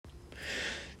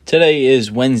Today is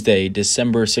Wednesday,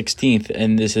 December 16th,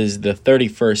 and this is the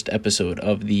 31st episode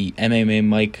of the MMA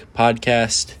Mike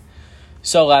podcast.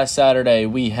 So last Saturday,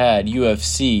 we had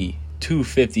UFC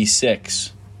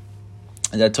 256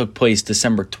 that took place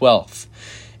December 12th.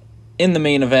 In the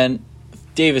main event,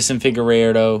 Deiveson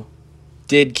Figueiredo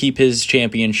did keep his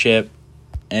championship,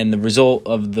 and the result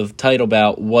of the title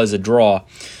bout was a draw.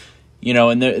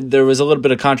 And there was a little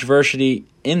bit of controversy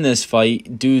in this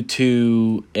fight due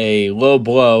to a low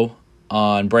blow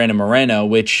on Brandon Moreno,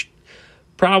 which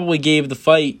probably gave the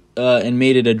fight and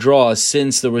made it a draw,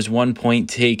 since there was 1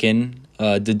 point taken,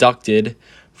 deducted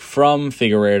from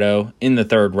Figueiredo in the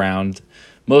third round,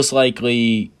 most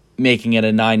likely making it a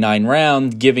 9-9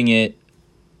 round,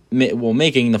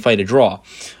 making the fight a draw.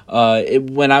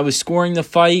 When I was scoring the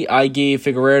fight, I gave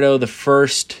Figueiredo the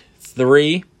first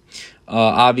three.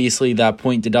 Obviously, that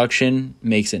point deduction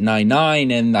makes it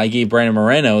 9-9, and I gave Brandon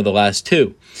Moreno the last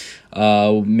two,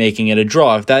 making it a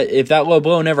draw. If that low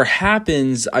blow never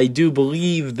happens, I do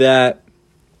believe that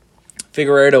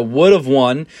Figueiredo would have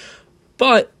won,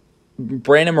 but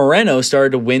Brandon Moreno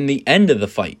started to win the end of the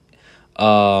fight.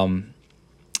 And,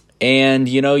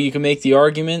 you can make the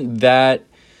argument that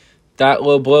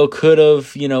low blow could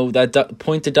have, that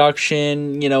point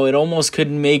deduction, it almost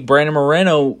could make Brandon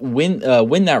Moreno win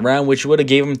that round, which would have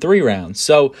gave him 3 rounds.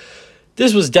 So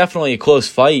this was definitely a close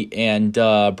fight, and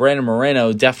Brandon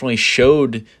Moreno definitely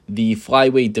showed the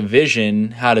flyweight division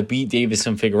how to beat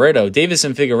Deiveson Figueiredo.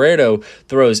 Deiveson Figueiredo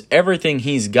throws everything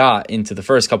he's got into the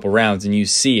first couple rounds, and you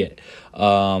see it.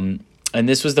 And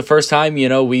this was the first time,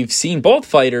 we've seen both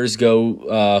fighters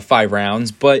go 5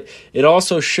 rounds, but it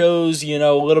also shows,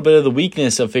 a little bit of the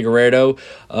weakness of Figueiredo.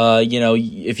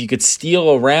 If you could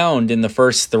steal a round in the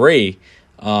first 3,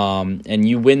 and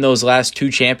you win those last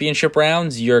 2 championship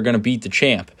rounds, you're going to beat the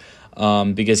champ.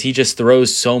 Because he just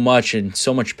throws so much and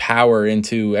so much power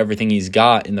into everything he's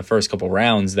got in the first couple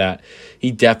rounds that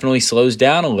he definitely slows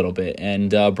down a little bit. And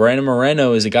Brandon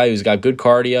Moreno is a guy who's got good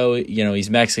cardio. He's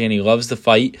Mexican. He loves to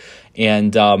fight.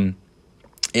 And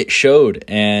it showed.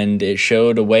 And it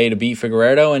showed a way to beat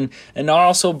Figueiredo. And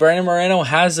also Brandon Moreno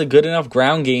has a good enough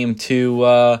ground game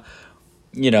to,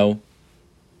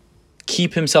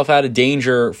 keep himself out of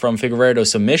danger from Figueiredo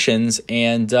submissions,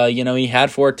 and he had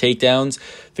 4 takedowns.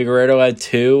 Figueiredo had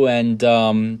 2, and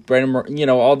Brandon,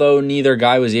 although neither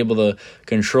guy was able to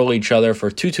control each other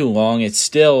for too long, it's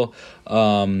still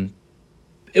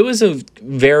it was a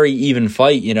very even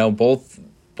fight.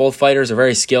 Both fighters are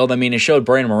very skilled. I mean, it showed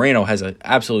Brandon Moreno has an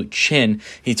absolute chin.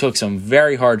 He took some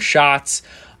very hard shots,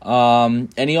 and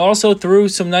he also threw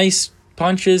some nice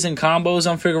punches and combos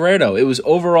on Figueiredo. It was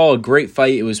overall a great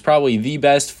fight. It was probably the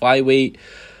best flyweight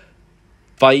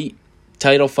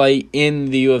title fight in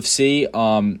the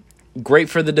UFC. Great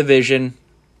for the division.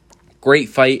 Great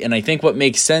fight. And I think what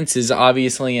makes sense is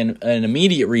obviously an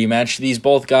immediate rematch. These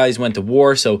both guys went to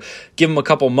war, so give them a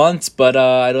couple months. But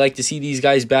I'd like to see these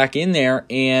guys back in there.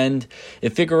 And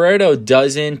if Figueiredo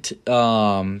doesn't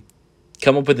come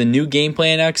up with a new game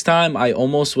plan next time, I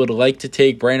almost would like to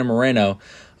take Brandon Moreno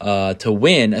to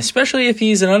win, especially if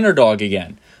he's an underdog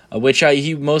again, which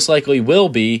he most likely will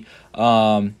be.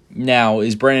 Now,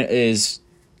 is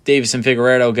Deiveson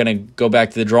Figueiredo going to go back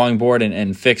to the drawing board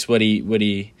and fix what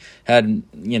he had,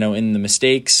 in the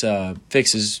mistakes,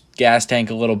 fix his gas tank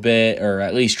a little bit, or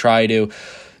at least try to?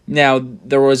 Now,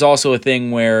 there was also a thing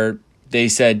where they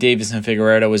said Deiveson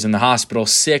Figueiredo was in the hospital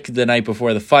sick the night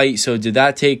before the fight, so did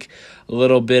that take a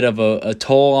little bit of a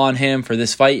toll on him for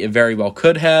this fight? It very well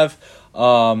could have.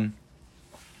 So,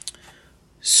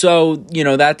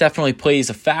 that definitely plays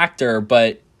a factor,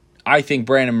 but I think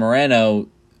Brandon Moreno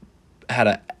had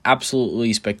an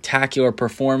absolutely spectacular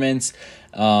performance.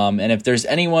 And if there's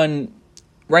anyone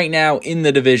right now in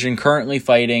the division currently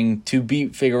fighting to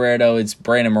beat Figueiredo, it's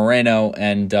Brandon Moreno.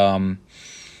 And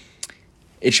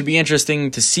it should be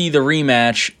interesting to see the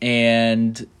rematch,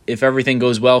 and if everything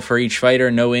goes well for each fighter,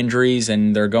 no injuries,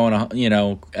 and they're going,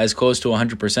 as close to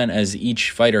 100% as each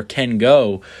fighter can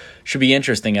go, should be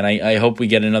interesting. And I hope we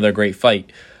get another great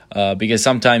fight, because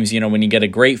sometimes, when you get a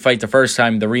great fight the first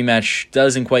time, the rematch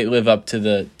doesn't quite live up to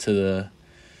the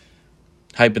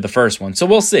hype of the first one. So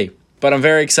we'll see. But I'm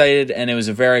very excited, and it was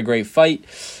a very great fight.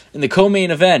 In the co-main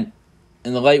event,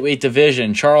 in the lightweight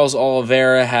division, Charles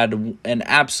Oliveira had an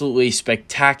absolutely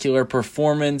spectacular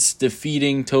performance,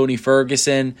 defeating Tony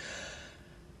Ferguson.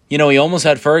 He almost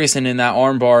had Ferguson in that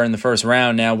armbar in the first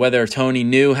round. Now, whether Tony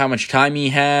knew how much time he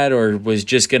had or was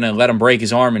just going to let him break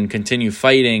his arm and continue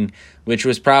fighting, which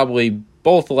was probably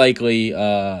both likely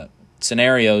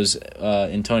scenarios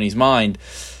in Tony's mind,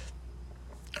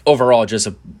 overall, just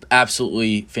a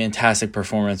absolutely fantastic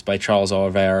performance by Charles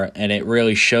Oliveira, and it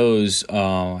really shows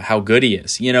how good he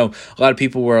is. You know, a lot of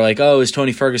people were like, "Oh, is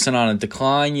Tony Ferguson on a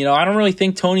decline?" You know, I don't really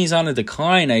think Tony's on a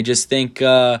decline. I just think,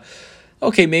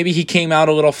 okay, maybe he came out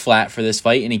a little flat for this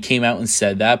fight, and he came out and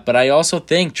said that. But I also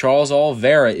think Charles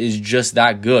Oliveira is just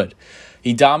that good.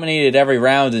 He dominated every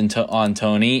round on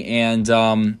Tony,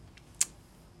 and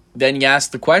then you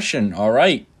ask the question, all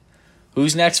right,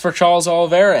 who's next for Charles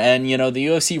Oliveira? And, you know, the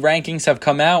UFC rankings have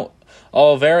come out.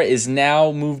 Oliveira is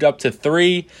now moved up to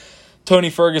 3. Tony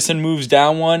Ferguson moves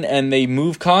down 1, and they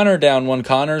move Conor down 1.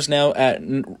 Conor's now at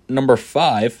number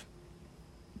 5.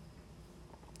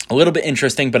 A little bit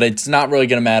interesting, but it's not really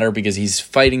going to matter because he's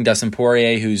fighting Dustin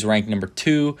Poirier, who's ranked number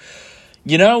 2.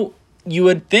 You know, you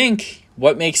would think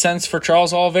what makes sense for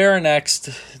Charles Oliveira next,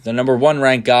 the number 1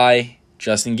 ranked guy,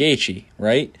 Justin Gaethje,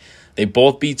 right? They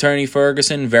both beat Tony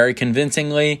Ferguson very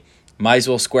convincingly. Might as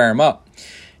well square him up.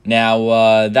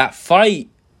 Now, that fight,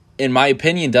 in my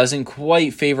opinion, doesn't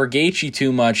quite favor Gaethje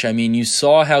too much. I mean, you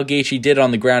saw how Gaethje did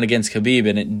on the ground against Khabib,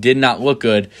 and it did not look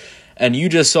good. And you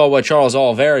just saw what Charles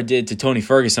Oliveira did to Tony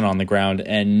Ferguson on the ground,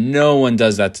 and no one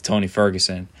does that to Tony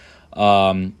Ferguson.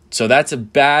 So that's a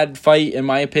bad fight, in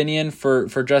my opinion, for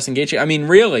Justin Gaethje. I mean,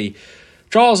 really,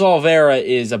 Charles Oliveira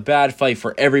is a bad fight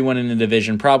for everyone in the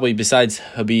division, probably besides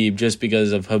Khabib, just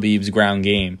because of Khabib's ground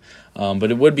game.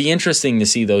 But it would be interesting to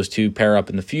see those two pair up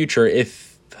in the future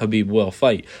if Khabib will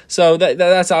fight. So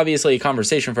that's obviously a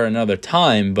conversation for another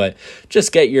time, but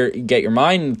just get your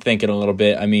mind thinking a little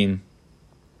bit. I mean,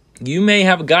 you may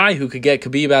have a guy who could get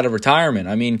Khabib out of retirement.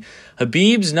 I mean,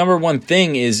 Khabib's number one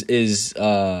thing is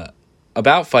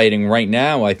about fighting right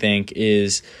now, I think,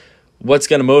 is what's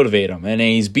going to motivate him. And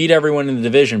he's beat everyone in the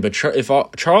division. But if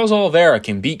Charles Oliveira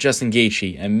can beat Justin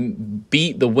Gaethje and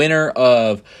beat the winner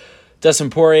of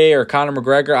Dustin Poirier or Conor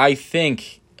McGregor, I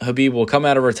think Khabib will come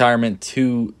out of retirement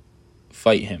to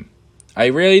fight him. I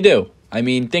really do. I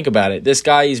mean, think about it. This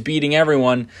guy is beating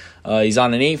everyone. He's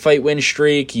on an 8-fight win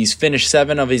streak. He's finished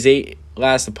 7 of his 8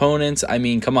 last opponents. I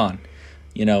mean, come on.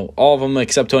 You know, all of them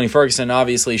except Tony Ferguson,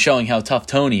 obviously showing how tough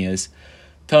Tony is.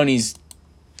 Tony's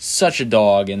such a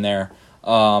dog in there.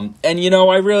 And, you know,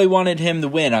 I really wanted him to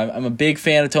win. I'm a big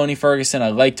fan of Tony Ferguson. I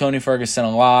like Tony Ferguson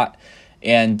a lot.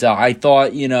 And I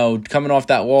thought, you know, coming off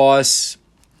that loss,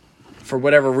 for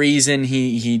whatever reason,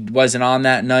 he wasn't on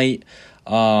that night.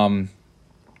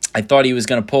 I thought he was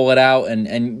going to pull it out,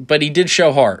 but he did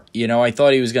show heart. You know, I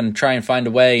thought he was going to try and find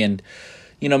a way. And,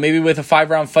 you know, maybe with a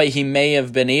 5-round fight, he may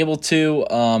have been able to.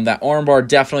 That armbar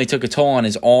definitely took a toll on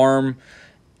his arm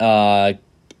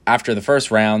after the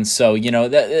first round. So, you know,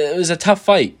 it was a tough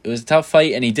fight. It was a tough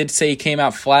fight, and he did say he came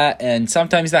out flat, and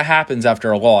sometimes that happens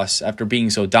after a loss, after being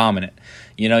so dominant.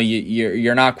 You know,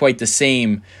 you're not quite the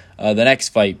same the next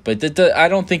fight, but I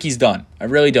don't think he's done. I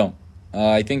really don't.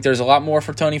 I think there's a lot more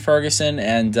for Tony Ferguson,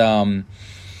 and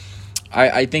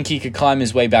I think he could climb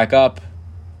his way back up.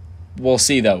 We'll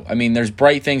see, though. I mean, there's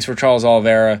bright things for Charles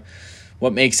Oliveira.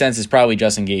 What makes sense is probably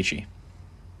Justin Gaethje.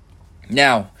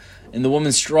 Now, in the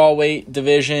women's strawweight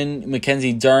division,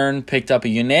 Mackenzie Dern picked up a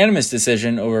unanimous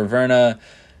decision over Verna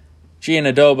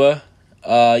Giannadoba.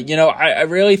 You know, I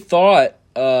really thought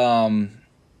I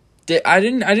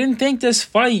didn't think this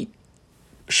fight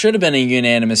should have been a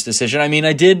unanimous decision. I mean,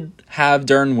 I did have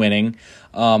Dern winning.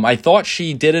 I thought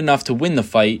she did enough to win the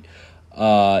fight.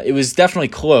 It was definitely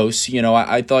close. You know,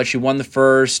 I thought she won the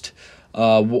first,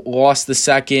 lost the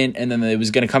second, and then it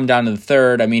was going to come down to the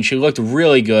third. I mean, she looked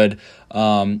really good.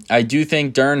 I do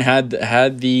think Dern had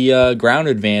the ground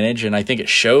advantage, and I think it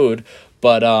showed.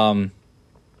 But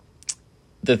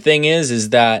the thing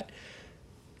is that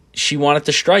she wanted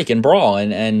to strike and brawl,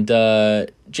 and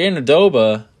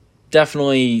Giannadoba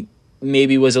definitely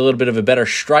maybe was a little bit of a better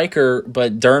striker,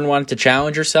 but Dern wanted to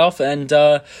challenge herself, and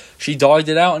she dogged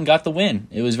it out and got the win.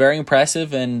 It was very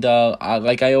impressive, and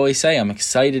like I always say, I'm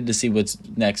excited to see what's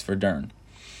next for Dern.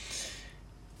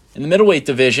 In the middleweight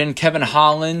division, Kevin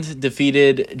Holland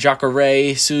defeated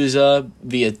Jacare Souza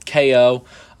via KO.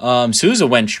 Souza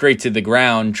went straight to the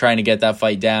ground trying to get that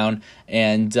fight down,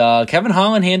 and Kevin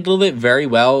Holland handled it very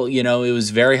well. You know, it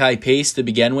was very high paced to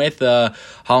begin with.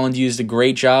 Holland used a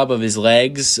great job of his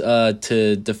legs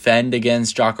to defend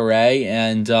against Jacare,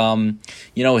 and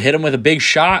you know, hit him with a big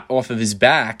shot off of his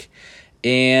back,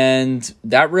 and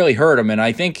that really hurt him. And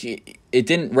I think it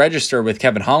didn't register with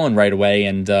Kevin Holland right away.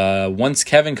 And once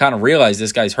Kevin kind of realized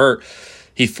this guy's hurt,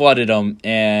 he flooded him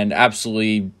and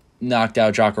absolutely knocked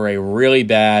out Jacare really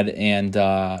bad, and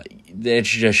it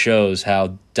just shows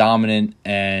how dominant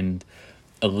and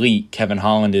elite Kevin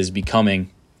Holland is becoming.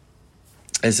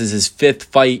 This is his 5th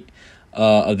fight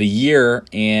of the year,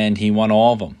 and he won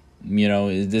all of them.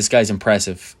 This guy's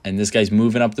impressive, and this guy's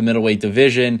moving up the middleweight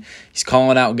division. He's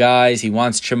calling out guys. He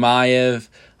wants Chimaev.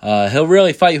 He'll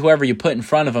really fight whoever you put in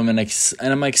front of him, and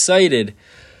I'm excited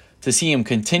to see him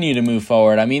continue to move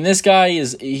forward. I mean, this guy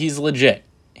he's legit.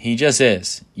 He just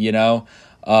is,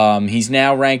 He's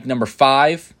now ranked number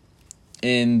 5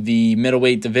 in the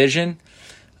middleweight division.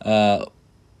 You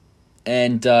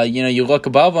look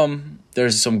above him,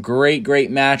 there's some great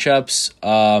matchups.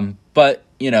 But,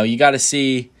 you got to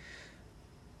see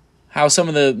how some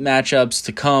of the matchups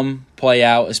to come play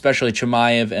out, especially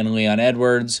Chimaev and Leon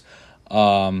Edwards.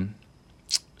 So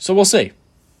we'll see.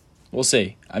 We'll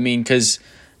see. I mean, because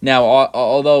now,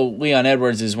 although Leon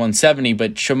Edwards is 170,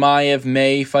 but Chimaev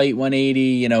may fight 180.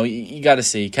 You got to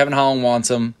see. Kevin Holland wants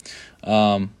him.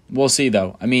 We'll see,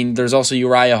 though. I mean, there's also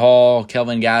Uriah Hall,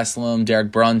 Kelvin Gastelum,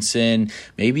 Derek Brunson,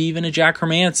 maybe even a Jack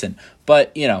Hermanson.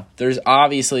 But, there's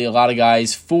obviously a lot of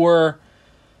guys for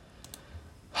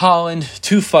Holland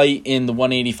to fight in the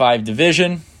 185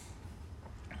 division.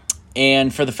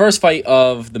 And for the first fight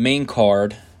of the main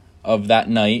card of that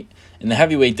night, in the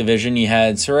heavyweight division, you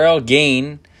had Ciryl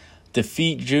Gane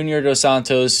defeat Junior Dos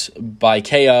Santos by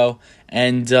KO.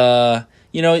 And,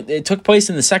 it took place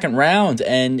in the second round,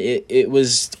 and it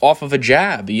was off of a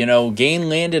jab. Gane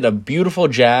landed a beautiful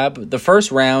jab. The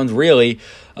first round, really,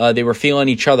 they were feeling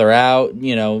each other out.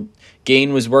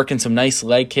 Gane was working some nice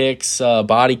leg kicks,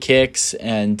 body kicks,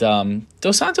 and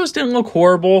Dos Santos didn't look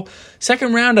horrible.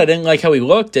 Second round, I didn't like how he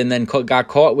looked, and then got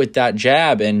caught with that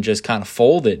jab and just kind of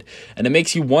folded. And it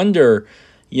makes you wonder,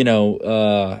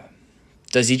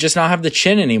 does he just not have the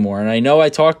chin anymore? And I know I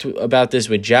talked about this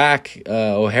with Jack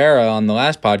O'Hara on the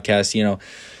last podcast.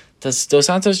 Does Dos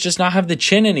Santos just not have the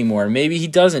chin anymore? Maybe he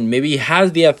doesn't. Maybe he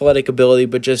has the athletic ability,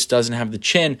 but just doesn't have the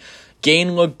chin.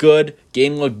 Gane looked good.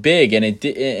 Gane looked big,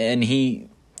 and he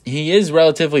is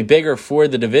relatively bigger for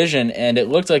the division, and it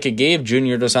looked like it gave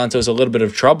Junior Dos Santos a little bit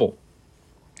of trouble.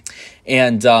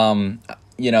 And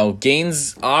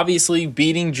Gane's obviously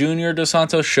beating Junior Dos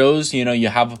Santos shows you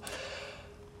have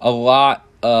a lot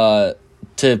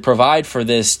to provide for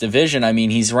this division. I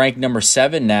mean, he's ranked number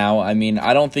 7 now. I mean,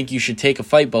 I don't think you should take a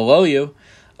fight below you.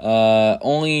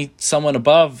 Only someone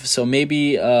above. So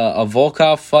maybe a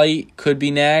Volkov fight could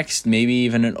be next. Maybe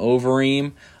even an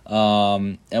Overeem.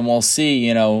 And we'll see,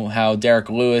 how Derek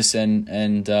Lewis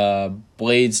and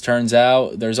Blades turns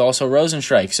out. There's also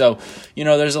Rosenstrike. So,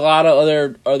 there's a lot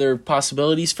of other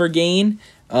possibilities for Gane.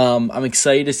 I'm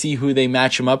excited to see who they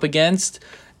match him up against.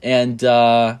 And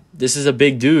this is a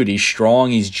big dude. He's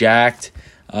strong, he's jacked,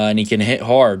 and he can hit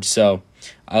hard. So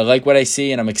I like what I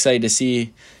see, and I'm excited to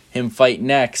see him fight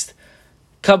next.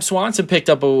 Cub Swanson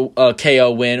picked up a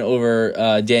KO win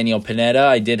over Daniel Pineda.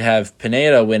 I did have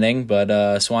Pineda winning,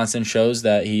 but Swanson shows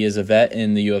that he is a vet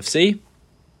in the UFC.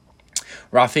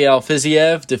 Rafael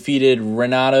Fiziev defeated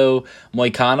Renato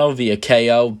Moicano via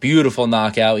KO. Beautiful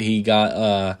knockout. He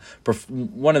got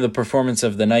one of the performance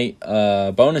of the night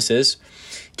bonuses.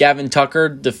 Gavin Tucker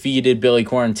defeated Billy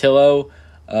Quarantillo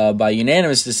by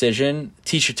unanimous decision.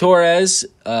 Tisha Torres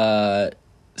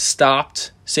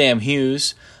stopped Sam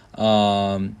Hughes.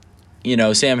 Sam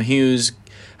Hughes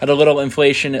had a little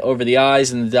inflation over the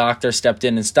eyes, and the doctor stepped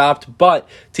in and stopped. But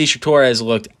Tisha Torres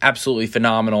looked absolutely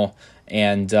phenomenal,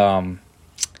 and I'm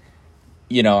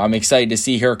excited to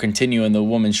see her continue in the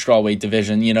women's strawweight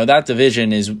division. That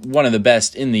division is one of the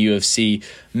best in the UFC,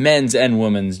 men's and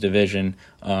women's division.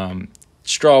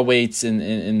 Strawweights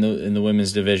in the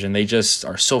women's division, they just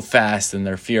are so fast and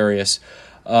they're furious.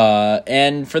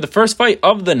 And for the first fight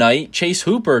of the night, Chase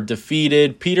Hooper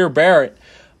defeated Peter Barrett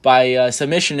by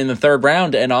submission in the third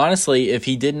round. And honestly, if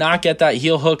he did not get that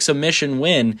heel hook submission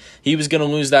win, he was going to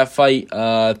lose that fight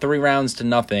 3 rounds to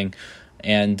nothing.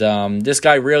 And this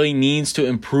guy really needs to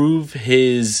improve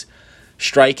his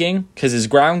striking, because his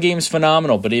ground game is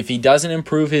phenomenal. But if he doesn't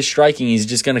improve his striking, he's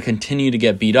just going to continue to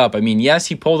get beat up. I mean, yes,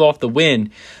 he pulled off the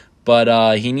win,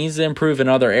 but he needs to improve in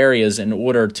other areas in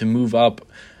order to move up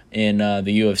in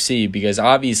the UFC, because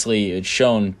obviously it's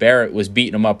shown Barrett was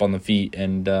beating him up on the feet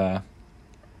and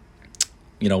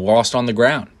lost on the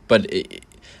ground. But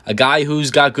a guy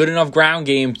who's got good enough ground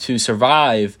game to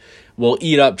survive will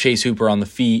eat up Chase Hooper on the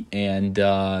feet, and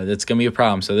that's going to be a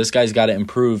problem. So this guy's got to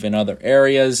improve in other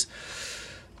areas.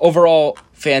 Overall,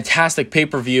 fantastic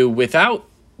pay-per-view without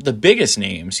the biggest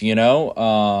names, A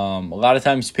lot of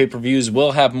times pay-per-views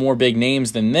will have more big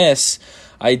names than this.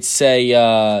 I'd say,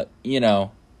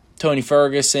 Tony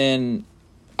Ferguson,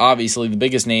 obviously the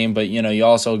biggest name, but, you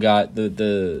also got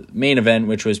the main event,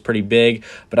 which was pretty big.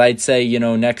 But I'd say,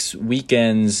 next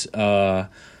weekend's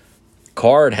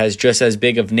card has just as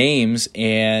big of names,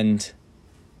 and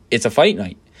it's a fight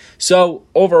night. So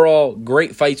overall,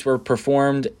 great fights were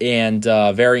performed and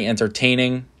very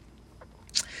entertaining.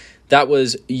 That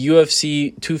was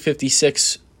UFC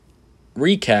 256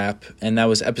 recap, and that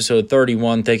was episode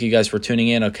 31. Thank you guys for tuning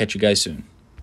in. I'll catch you guys soon.